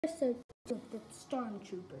So the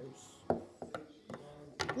stormtroopers.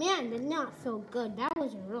 Man, did not feel good. That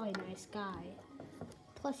was a really nice guy.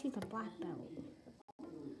 Plus, he's a black belt.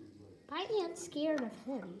 I ain't scared of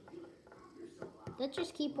him. Let's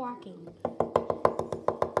just keep walking.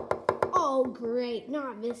 Oh, great.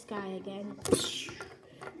 Not this guy again.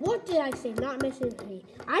 What did I say? Not messing with me.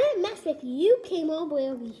 I didn't mess with you. You came all the way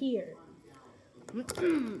over here.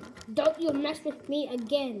 Don't you mess with me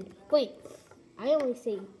again. Wait. I only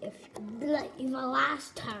say if like the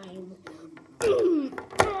last time.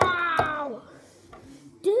 Ow!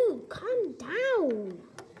 Dude, calm down.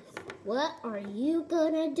 What are you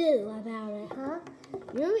gonna do about it, huh?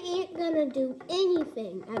 You ain't gonna do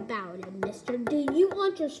anything about it, mister. Do you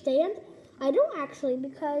understand? I don't actually,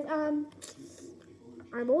 because I'm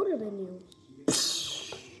older than you.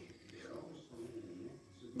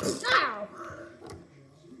 Ow!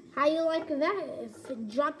 How you like that if it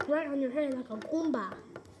dropped right on your head like a Goomba?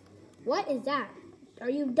 What is that? Are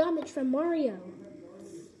you dumb? It's from Mario.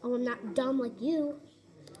 Oh, I'm not dumb like you.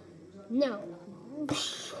 No.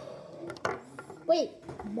 Wait.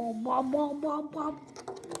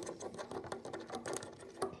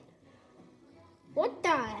 What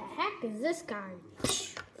the heck is this guy?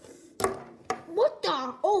 What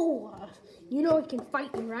the? Oh, you know I can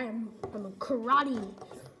fight you, right? I'm a karate.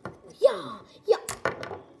 Yeah.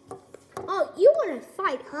 Oh, you want to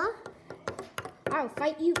fight, huh? I'll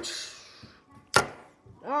fight you.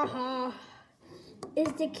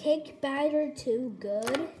 Is the cake batter too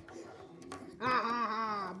good?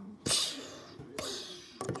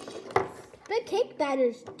 The cake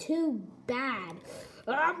batter's too bad.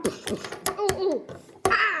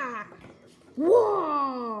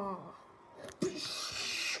 Whoa!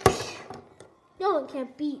 No one can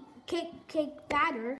beat cake batter.